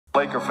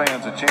Laker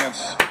fans a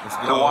chance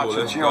to watch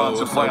and cheer on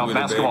some playoff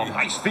basketball.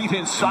 Nice feet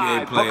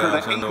inside. Booker to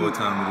Ayton.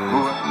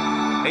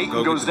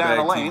 Ayton goes down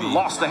the lane,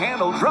 lost the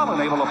handle. Drummond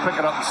able to pick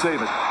it up and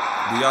save it.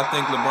 Do y'all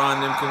think LeBron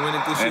and them can win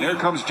it this year? And here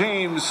comes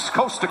James,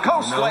 coast to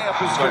coast, layup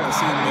is good.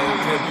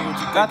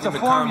 That's a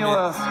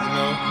formula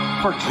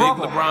for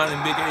trouble. Big LeBron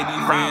and big AD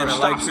fan. I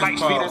like Chris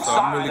Paul, so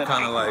I'm really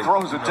kind of like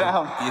throws it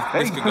down.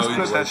 This could go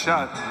either way. That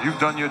shot. You've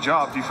done your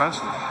job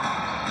defensively.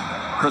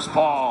 Chris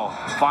Paul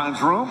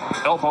finds room.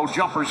 Elbow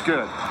jumper's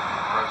good.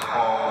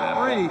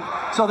 Three,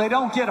 so they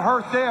don't get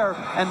hurt there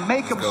and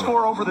make them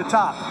score over the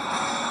top.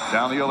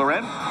 Down the other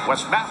end,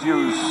 Wes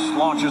Matthews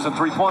launches a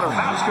three-pointer.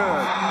 That's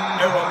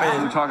good.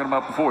 We were talking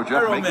about before,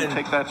 Jeff. Make him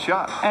take that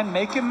shot. And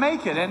make him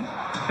make it. And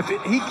if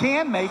he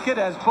can make it,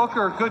 as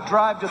Booker, a good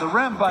drive to the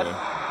rim, but...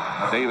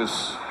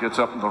 Davis gets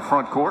up in the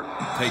front court.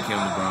 Take him,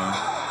 LeBron.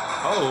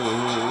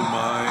 Oh,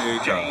 my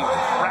God. James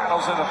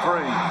rattles in a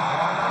three.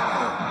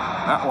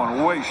 That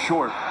one way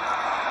short.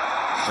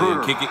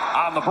 Schroeder kick it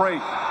on the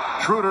break.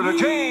 Schroeder to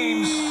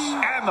James.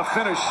 And the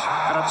finish.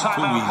 And a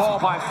timeout call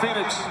by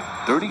Phoenix.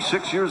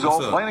 36 years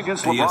old, playing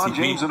against LeBron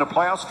James in the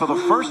playoffs for the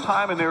first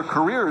time in their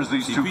careers,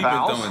 these two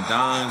pals. Throwing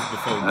dimes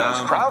before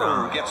dimes.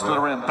 Crowder gets to the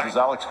rim. As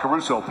Alex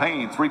Caruso,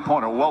 Payne,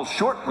 three-pointer, well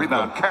short.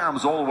 Rebound,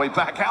 Karam's all the way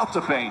back out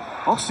to Payne.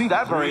 Don't see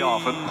that very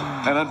often.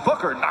 And then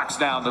Booker knocks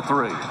down the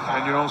three.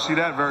 And you don't see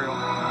that very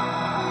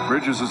often.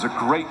 Bridges is a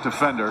great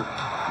defender.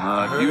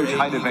 Huge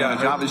height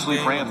advantage, obviously,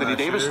 for Anthony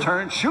Davis.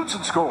 Turns, shoots,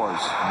 and scores.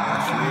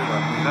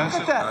 Look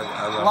at that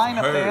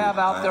lineup they have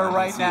out there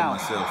right now.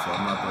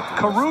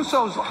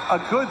 Caruso's a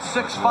good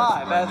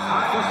 6'5", as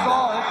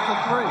Gasol hits the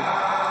three.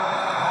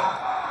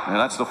 And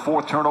that's the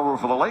fourth turnover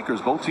for the Lakers.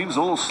 Both teams a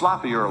little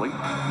sloppy early.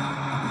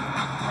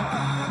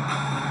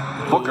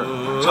 Booker,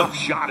 tough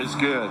shot is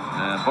good.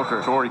 And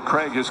Booker, Torrey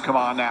Craig has come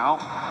on now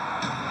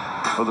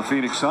for the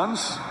Phoenix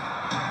Suns.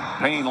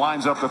 Payne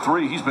lines up the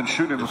three. He's been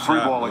shooting the three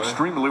ball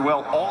extremely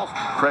well. All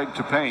Craig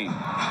to Payne.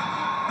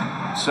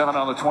 7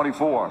 on the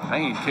 24.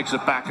 Payne kicks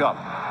it back up.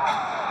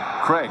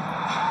 Craig,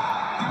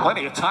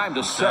 plenty of time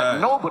to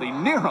set. Nobody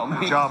near him.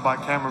 Good job by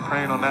Cameron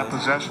Payne on that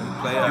possession.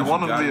 You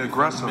want him to be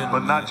aggressive, but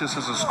not just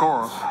as a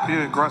scorer. Be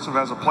aggressive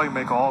as a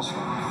playmaker also.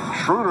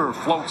 Schroeder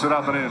floats it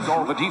up and in.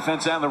 All the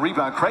defense and the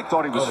rebound. Craig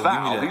thought he was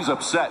fouled. He's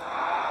upset.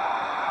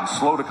 And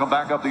slow to come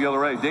back up the other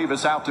way.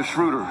 Davis out to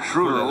Schroeder.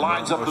 Schroeder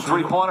lines up the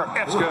three-pointer.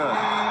 It's good.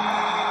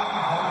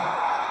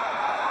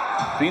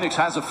 Phoenix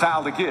has a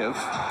foul to give.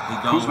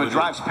 Kuzma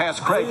drives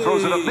past Craig,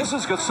 throws it up,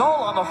 misses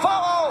Gasol on the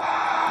follow.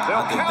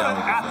 They'll count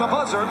it at the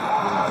buzzer.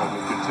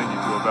 We'll continue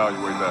to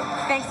evaluate that.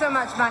 Thanks so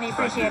much, Monty.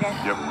 Appreciate it.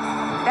 Yep.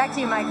 Back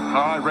to you, Mike.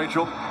 All right,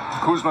 Rachel.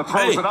 Kuzma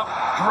throws it up.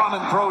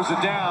 Drummond throws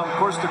it down. Of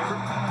course,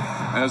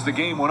 as the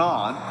game went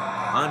on,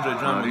 Andre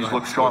Drummond. He's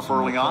looked sharp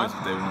early on.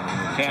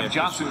 Cam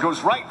Johnson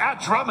goes right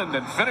at Drummond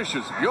and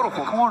finishes.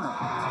 Beautiful corner.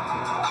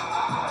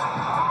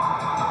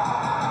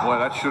 Boy,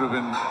 that should have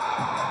been...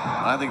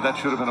 I think that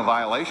should have been a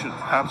violation.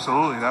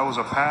 Absolutely. That was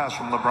a pass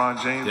from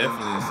LeBron James.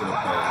 Definitely a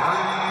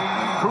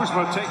pass.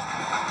 Kuzma takes...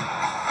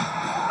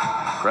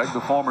 Craig, the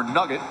former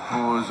Nugget,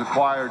 who was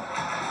acquired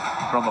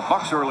from the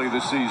Bucks early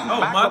this season. Oh,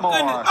 my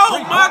goodness.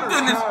 Oh, my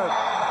goodness.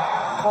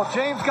 Well,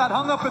 James got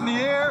hung up in the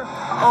air.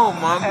 Oh,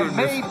 my goodness. And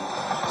made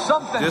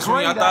something just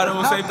great when I thought it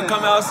was safe to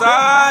come nothing.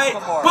 outside.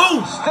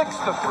 Boom. Sticks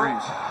the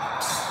threes.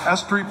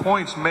 That's 3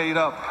 points made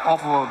up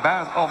off of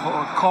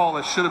a call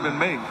that should have been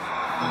made.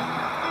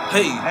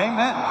 Hey.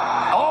 Amen.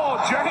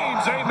 Oh,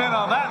 James, amen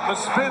on that. The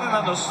spin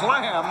and the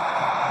slam.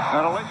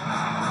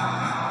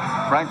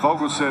 Frank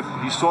Vogel said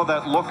he saw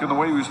that look and the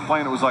way he was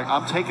playing. It was like,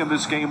 I'm taking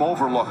this game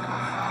over look.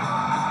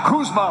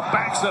 Kuzma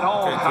backs it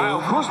home.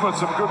 Kyle Kuzma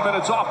some good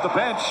minutes off the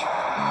bench.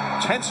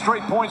 10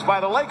 straight points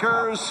by the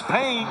Lakers.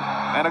 Payne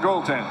and a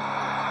goaltend.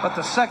 But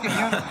the second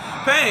unit,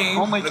 Payne,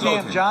 only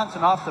Cam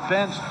Johnson off the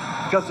bench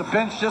because the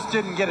bench just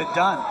didn't get it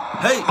done.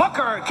 Hey.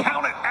 Booker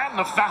count it and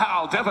the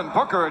foul. Devin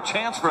Booker a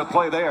chance for a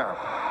play there.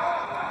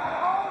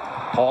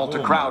 Paul to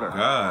Crowder.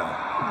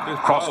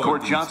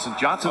 Cross-court Johnson.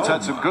 Johnson's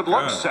had some good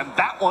looks, and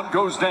that one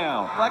goes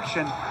down.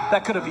 Reflection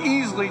that could have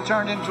easily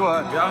turned into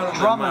a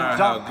Drummond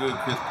dunk. How good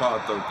Chris Paul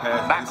throw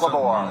passes.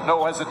 McLemore,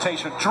 no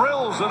hesitation,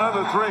 drills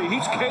another three.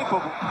 He's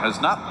capable.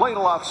 Has not played a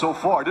lot so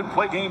far. Didn't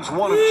play games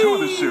 1 and 2 of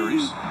this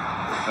series.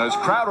 As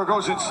Crowder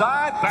goes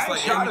inside, bank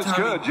shot is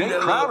good. Jay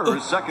Crowder,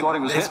 his second one,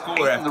 he was hit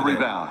 8 in the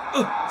rebound.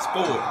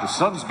 The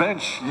Suns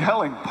bench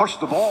yelling, push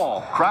the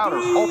ball. Crowder,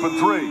 open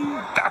three.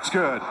 That's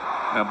good.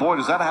 And boy,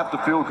 does that have to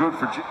feel good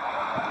for Jay.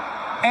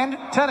 And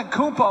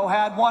Antetokounmpo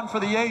had one for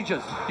the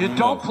ages. You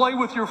don't play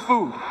with your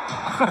food.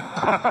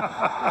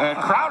 And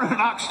Crowder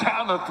knocks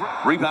down the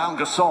rebound.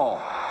 Gasol.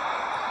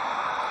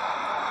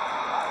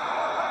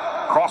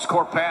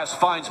 Cross-court pass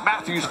finds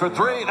Matthews for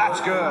three.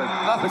 That's good.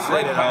 Nothing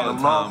great about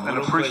the love and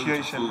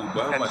appreciation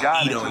and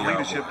guidance and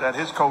leadership that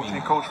his coach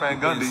and Coach Van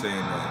Gundy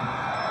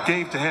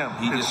gave to him.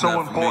 It's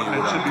so important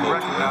and should be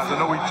recognized. I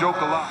know we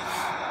joke a lot.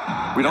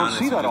 We don't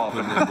see that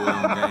often.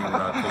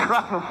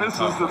 Crowder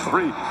misses the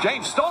three.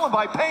 James stolen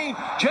by Payne.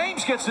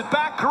 James gets it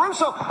back.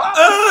 Caruso.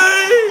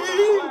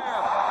 Oh!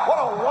 What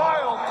a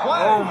wild play.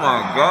 play. Oh,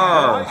 my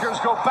God. The Lakers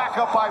go back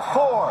up by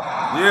 4.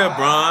 Yeah,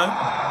 Bron.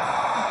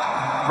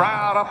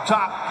 Crowd up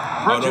top.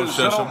 Bridges,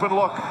 an open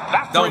look.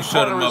 Don't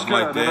shut him up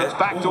like that. It's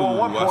back to a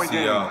one-point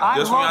game.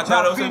 Just when I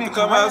thought I was going to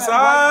come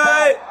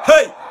outside.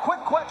 Hey!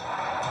 Quick.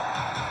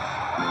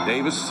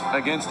 Davis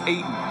against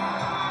Ayton.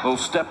 Little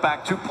step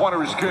back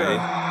two-pointer is good.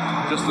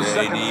 Just the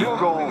second field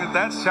goal.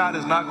 That shot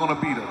is not going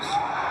to beat us.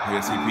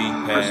 Here's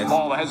CP. Pass. Chris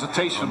Paul, the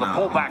hesitation. The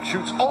pullback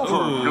shoots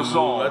over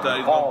Gasol. I thought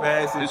he was going to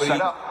pass it, is but set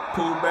he up.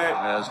 pulled back.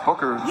 As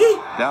Booker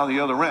down the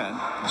other end.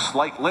 A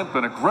slight limp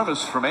and a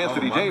grimace from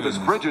Anthony Davis.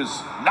 Goodness.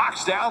 Bridges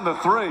knocks down the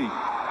 3.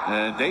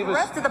 And Davis. The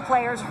rest of the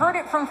players heard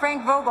it from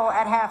Frank Vogel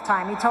at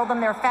halftime. He told them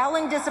their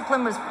fouling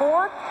discipline was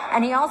poor,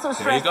 and he also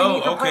stressed the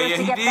need for players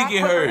to get back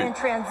quicker in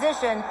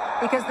transition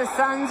because the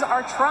Suns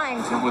are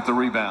trying to. With the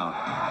rebound.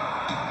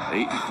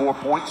 8 and 4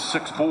 points,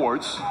 6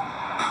 boards.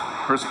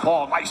 Chris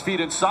Paul, nice feed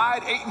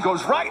inside. Ayton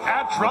goes right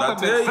at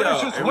Drummond and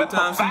finishes with the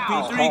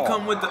foul. CP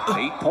come with the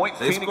 8-point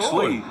Phoenix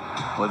lead.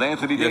 With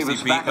Anthony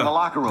Davis back in the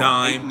locker room.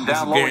 Dime,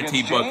 down low against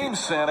guaranteed bucket.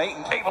 James, and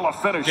Ayton able to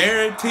finish.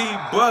 Guaranteed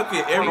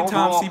bucket every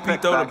time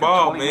CP throw the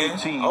ball, man.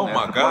 Oh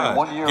my God.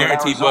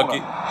 Guaranteed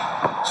bucket.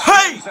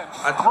 Hey!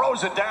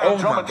 Throws it down. Oh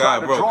my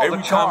God, bro.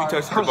 Every time he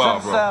touches the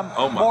ball, bro.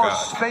 Oh my more God.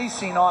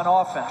 spacing on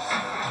offense.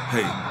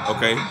 Hey,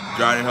 okay.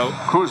 Dryden Hope.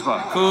 Kuzma.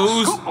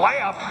 Kuz. Scoop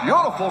layup.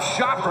 Beautiful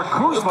shot for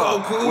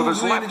Kuzma with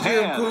his left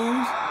hand.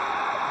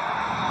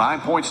 9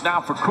 points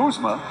now for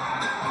Kuzma.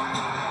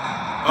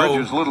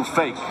 Bridges, little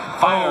fake.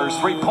 Fires,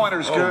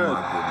 three-pointers good.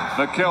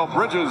 Mikal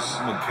Bridges.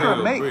 You're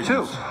a mate,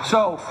 too.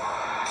 So,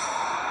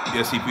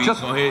 just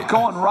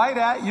going right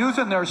at,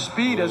 using their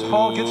speed as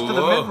Paul gets to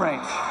the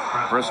mid-range.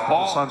 Chris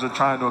Paul. The Suns are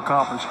trying to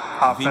accomplish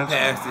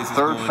offensively.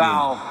 Third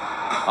foul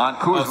on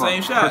Kuzma.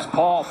 Same shot. Chris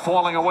Paul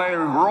falling away,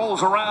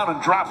 rolls around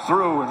and drops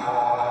through.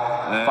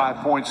 And 5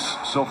 points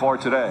so far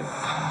today.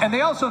 And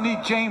they also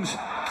need James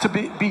to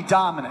be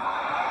dominant.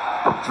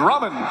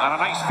 Drummond on a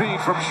nice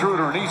feed from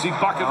Schroeder, an easy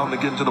bucket. To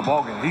get into the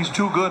ballgame. He's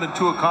too good and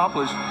too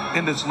accomplished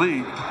in this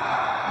league.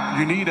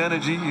 You need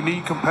energy. You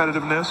need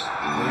competitiveness.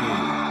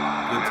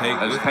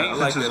 As Payne,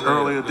 since his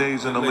earlier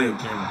days in the league.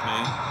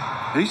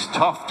 He's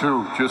tough,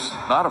 too. Just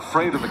not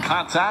afraid of the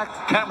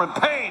contact. Cameron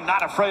Payne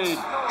not afraid.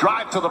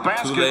 Drive to the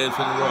basket. 2 legs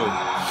from the road.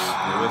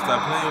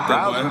 Stop playing with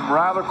that Crowd's been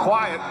rather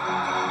quiet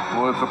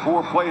with the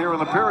poor play here in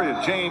the period.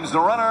 James, the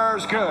runner,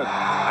 is good.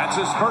 That's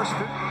his first.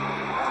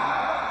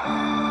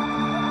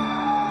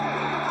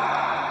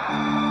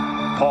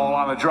 Paul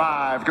on the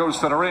drive, goes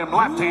to the rim,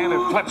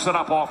 left-handed, flips it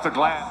up off the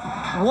glass.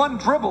 One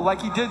dribble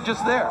like he did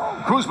just there.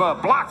 Kuzma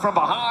blocked from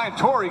behind.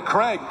 Torrey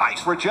Craig,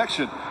 nice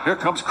rejection. Here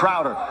comes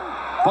Crowder.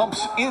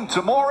 Bumps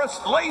into Morris,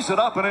 lays it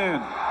up and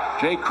in.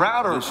 Jay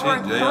Crowder.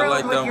 We're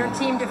thrilled with your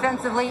team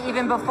defensively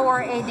even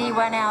before AD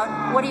went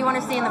out. What do you want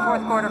to see in the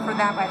fourth quarter for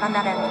that on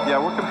that end?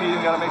 Yeah, we're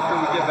competing. Got to make sure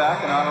we get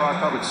back and honor our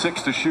coverage.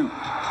 6 to shoot.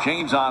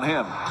 James on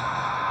him.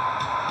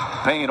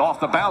 Payne off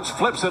the bounce,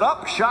 flips it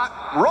up, shot,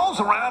 rolls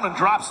around and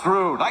drops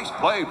through. Nice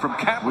play from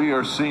Cap. We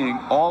are seeing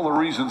all the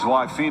reasons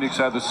why Phoenix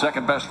had the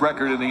second best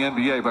record in the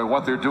NBA by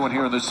what they're doing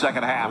here in the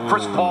second half.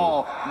 Chris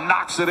Paul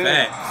knocks it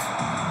in.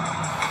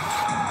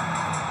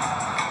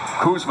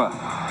 Kuzma.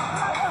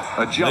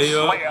 A just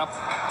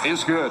layup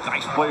is good.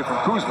 Nice play from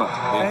Kuzma.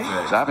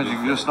 He's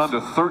averaging just under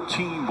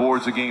 13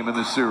 boards a game in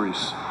this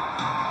series.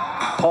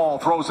 Paul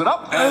throws it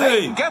up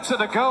and gets it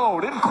to go.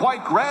 Didn't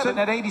quite grab it. Sitting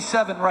at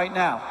 87 right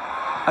now.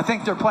 I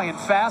think they're playing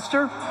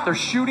faster. They're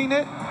shooting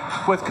it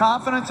with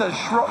confidence as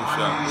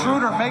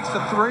Schroeder makes the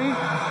 3.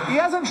 He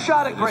hasn't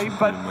shot it great,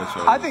 but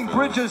I think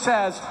Bridges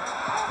has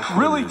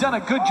really done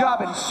a good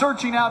job in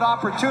searching out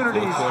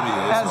opportunities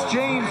as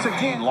James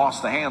again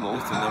lost the handle.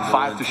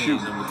 5 to shoot.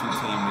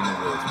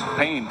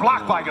 Payne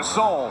blocked by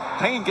Gasol.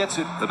 Payne gets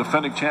it. The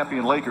defending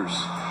champion Lakers.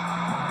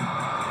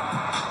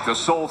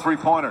 Gasol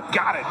three-pointer.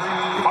 Got it.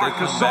 Marc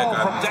Gasol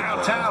from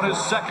downtown his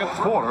second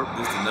quarter.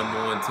 This is the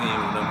number 1 team,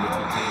 number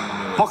 2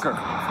 team. Booker.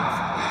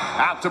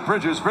 Out to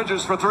Bridges.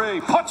 Bridges for 3.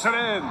 Puts it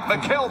in.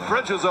 Mikal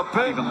Bridges a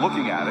big. Even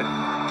looking at it.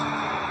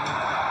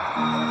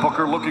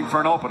 Booker looking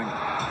for an opening.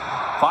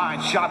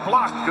 Fine shot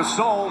blocked.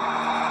 Gasol.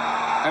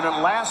 And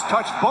at last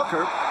touch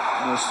Booker.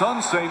 And the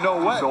Suns say no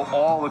way. So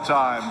all the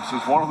time.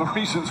 This is one of the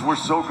reasons we're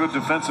so good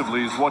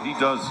defensively is what he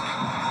does.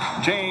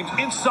 James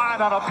inside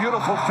on a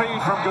beautiful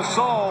feed from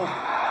Gasol.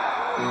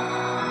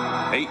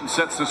 Ayton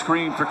sets the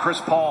screen for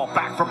Chris Paul.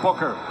 Back for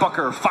Booker.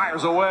 Booker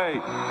fires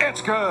away.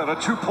 It's good. A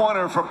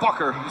 2-pointer for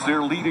Booker. He's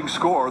their leading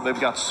scorer. They've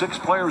got 6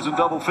 players in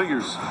double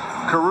figures.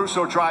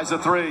 Caruso tries a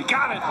 3.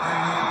 Got it.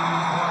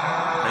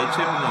 Hey,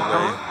 chipping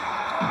away.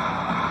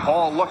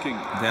 Paul looking.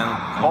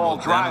 Paul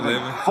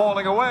driving.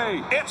 Falling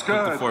away. It's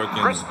good.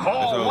 Chris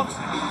Paul.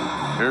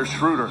 Here's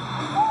Schroeder.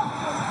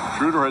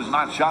 Schroeder has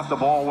not shot the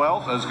ball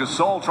well as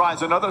Gasol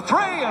tries another 3.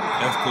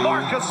 And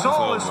Marc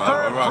Gasol is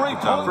third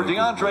 3-point for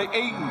DeAndre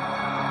Ayton.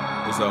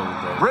 It's over,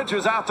 bro.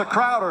 Bridges out to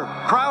Crowder.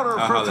 Crowder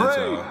for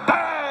 3.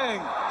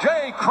 Bang!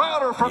 Jay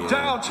Crowder from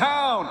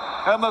downtown.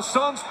 And the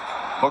Suns.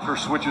 Booker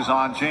switches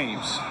on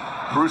James.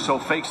 Caruso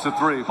fakes the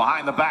three.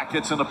 Behind the back,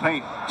 gets in the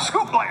paint.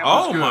 Scoop layup.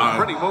 Oh, my.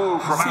 Pretty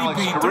move from Alex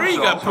CP3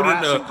 Caruso. got put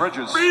in the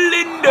blender.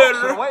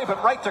 Pokes it away,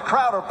 but right to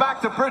Crowder.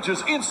 Back to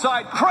Bridges.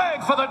 Inside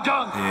Craig for the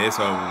dunk. Yeah, it's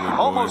over with,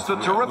 Almost boys.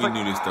 a terrific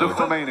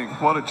remaining.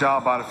 What a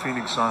job by the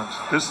Phoenix Suns.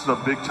 This is a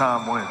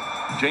big-time win.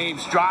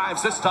 James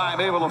drives, this time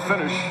able to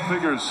finish.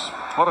 Figures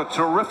what a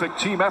terrific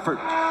team effort.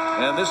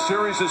 And this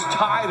series is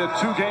tied at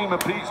 2 games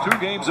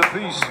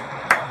apiece.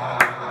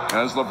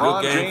 As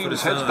LeBron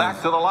James heads back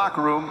to the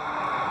locker room.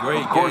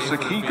 Great of course, game the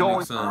for key the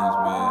going. Suns,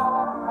 man.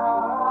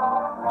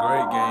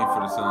 Great game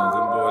for the Suns.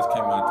 Them boys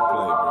came out to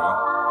play, bro.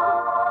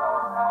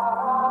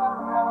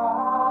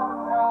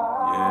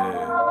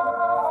 Yeah.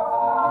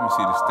 Let me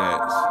see the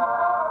stats.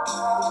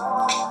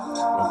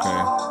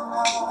 Okay.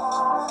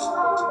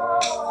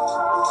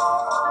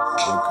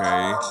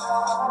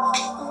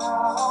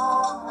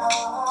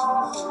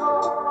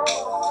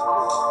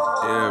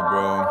 Yeah,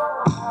 bro.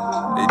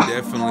 They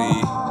definitely.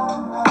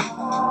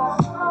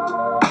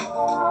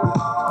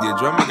 Yeah,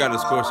 Drummond got to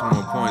score some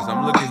more points.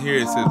 I'm looking here.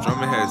 It says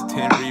Drummond has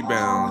 10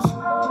 rebounds.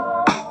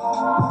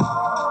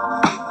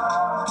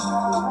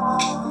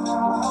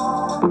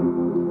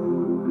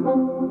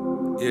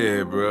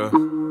 Yeah, bro.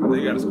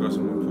 They got to score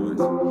some more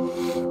points.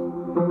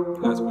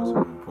 They got to score some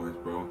more points,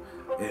 bro.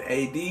 And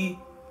AD,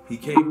 he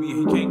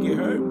can't get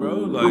hurt, bro.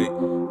 Like,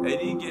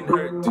 AD getting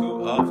hurt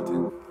too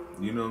often.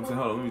 You know what I'm saying?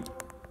 Hold on,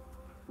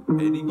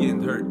 AD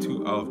getting hurt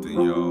too often,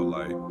 y'all.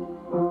 Like,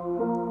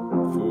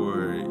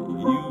 for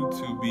you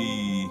to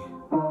be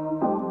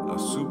a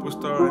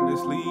superstar in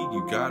this league,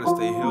 you gotta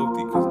stay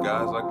healthy, because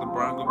guys like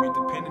LeBron gonna be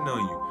depending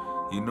on you.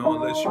 You know,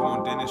 unless you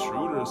want Dennis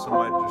Schroeder or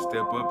somebody to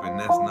step up, and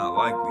that's not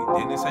likely.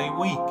 Dennis ain't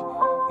weak.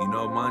 You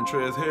know,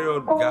 Montrezl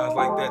Harrell, guys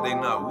like that, they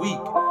not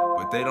weak,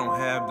 but they don't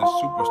have the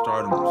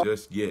superstardom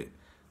just yet.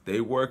 They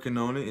working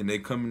on it, and they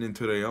coming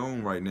into their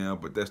own right now,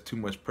 but that's too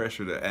much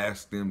pressure to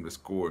ask them to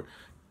score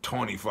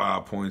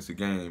 25 points a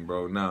game,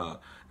 bro. Nah.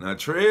 Now,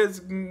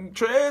 Trez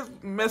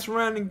mess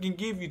around and can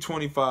give you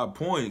 25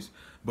 points,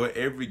 but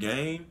every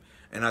game,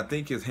 and I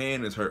think his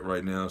hand is hurt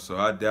right now, so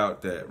I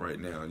doubt that right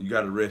now. You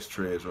got to rest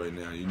Trez right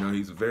now. You know,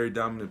 he's a very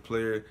dominant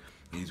player.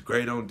 He's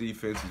great on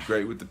defense. He's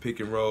great with the pick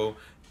and roll,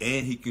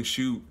 and he can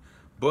shoot.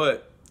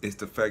 But it's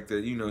the fact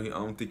that, you know, I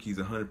don't think he's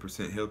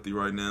 100% healthy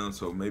right now,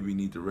 so maybe you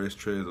need to rest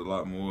Trez a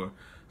lot more.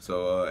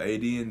 So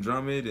AD and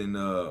Drummond and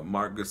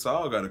Marc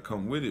Gasol got to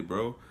come with it,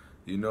 bro.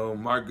 You know,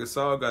 Marc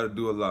Gasol got to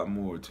do a lot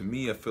more. To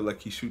me, I feel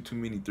like he shoot too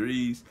many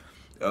threes.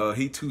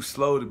 He too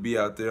slow to be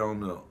out there on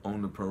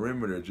the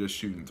perimeter just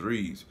shooting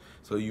threes.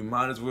 So you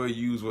might as well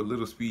use what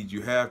little speed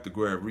you have to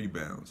grab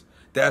rebounds.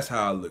 That's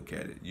how I look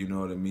at it. You know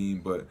what I mean?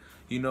 But,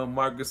 you know,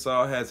 Marc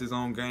Gasol has his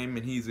own game,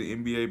 and he's an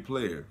NBA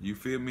player. You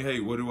feel me? Hey,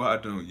 what do I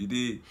do? You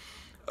did.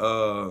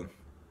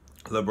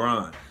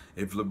 LeBron.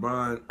 If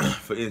LeBron,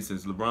 for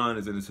instance, LeBron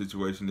is in a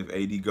situation, if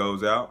AD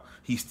goes out,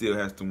 he still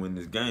has to win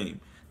this game.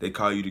 They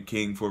call you the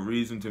king for a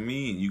reason to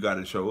me, and you got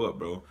to show up,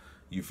 bro.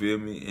 You feel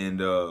me?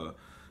 And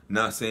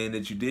not saying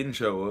that you didn't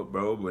show up,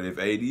 bro, but if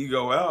AD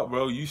go out,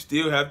 bro, you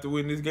still have to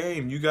win this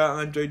game. You got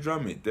Andre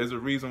Drummond. There's a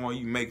reason why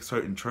you make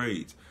certain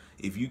trades.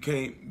 If you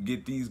can't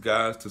get these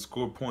guys to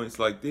score points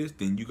like this,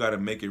 then you got to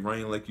make it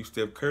rain like you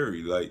Steph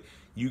Curry. Like,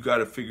 you got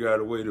to figure out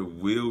a way to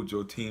wield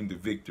your team to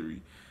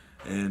victory.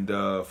 And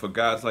for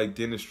guys like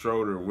Dennis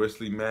Schroeder,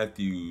 Wesley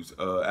Matthews,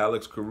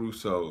 Alex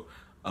Caruso,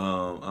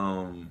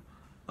 Kyle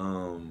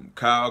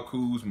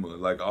Kuzma,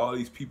 like all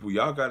these people,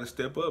 y'all got to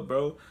step up,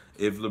 bro.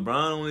 If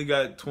LeBron only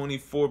got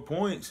 24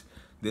 points,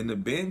 then the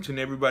bench and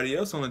everybody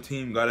else on the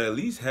team got to at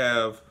least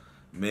have,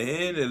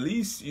 man, at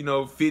least, you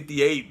know,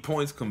 58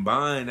 points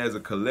combined as a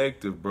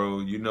collective, bro.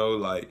 You know,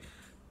 like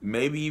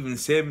maybe even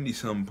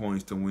 70-something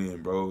points to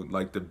win, bro.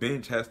 Like the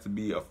bench has to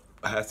be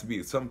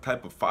some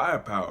type of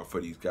firepower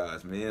for these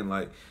guys, man.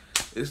 Like,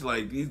 it's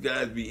like these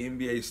guys be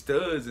NBA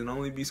studs and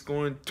only be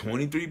scoring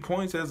 23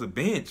 points as a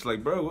bench.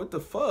 Like, bro, what the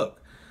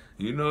fuck?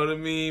 You know what I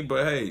mean?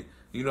 But hey,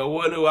 you know,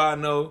 what do I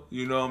know?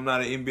 You know, I'm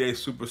not an NBA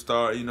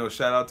superstar. You know,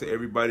 shout out to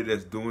everybody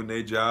that's doing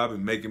their job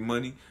and making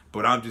money,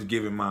 but I'm just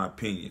giving my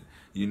opinion.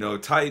 You know,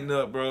 tighten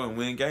up, bro, and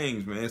win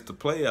games, man. It's the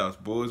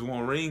playoffs. Boys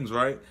want rings,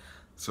 right?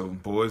 So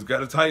boys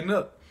got to tighten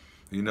up.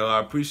 You know, I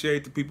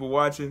appreciate the people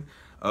watching.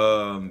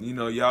 You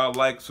know, y'all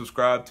like,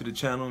 subscribe to the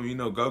channel. You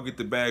know, go get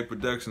the Bag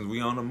Productions. We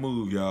on the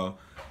move, y'all.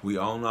 We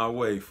on our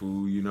way,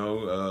 fool. You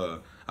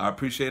know, I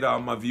appreciate all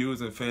my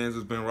viewers and fans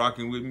that's been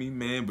rocking with me,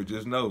 man. But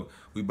just know,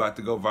 we about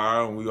to go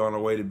viral and we on our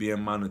way to being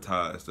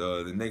monetized.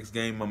 The next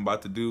game I'm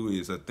about to do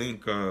is, I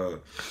think,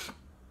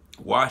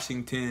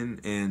 Washington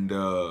and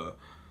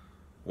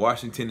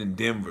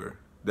Denver.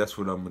 That's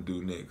what I'm gonna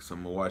do next.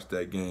 I'm gonna watch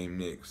that game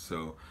next.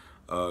 So,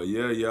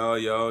 yeah,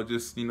 y'all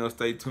just, you know,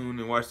 stay tuned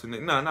and watch the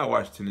next. No, not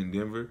Washington and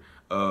Denver.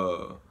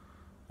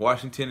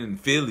 Washington and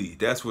Philly.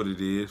 That's what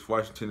it is.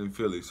 Washington and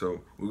Philly.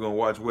 So we're gonna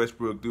watch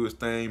Westbrook do his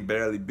thing.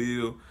 Bradley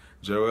Beal,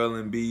 Joel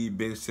Embiid,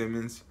 Ben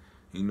Simmons.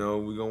 You know,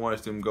 we're gonna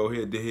watch them go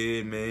head to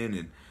head, man.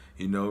 And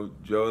you know,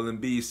 Joel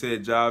Embiid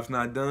said job's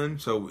not done,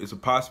 so it's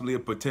possibly a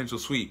potential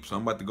sweep. So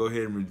I'm about to go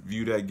ahead and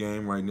review that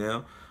game right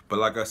now. But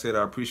like I said,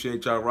 I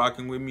appreciate y'all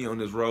rocking with me on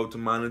this road to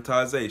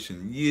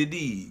monetization. You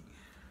dig?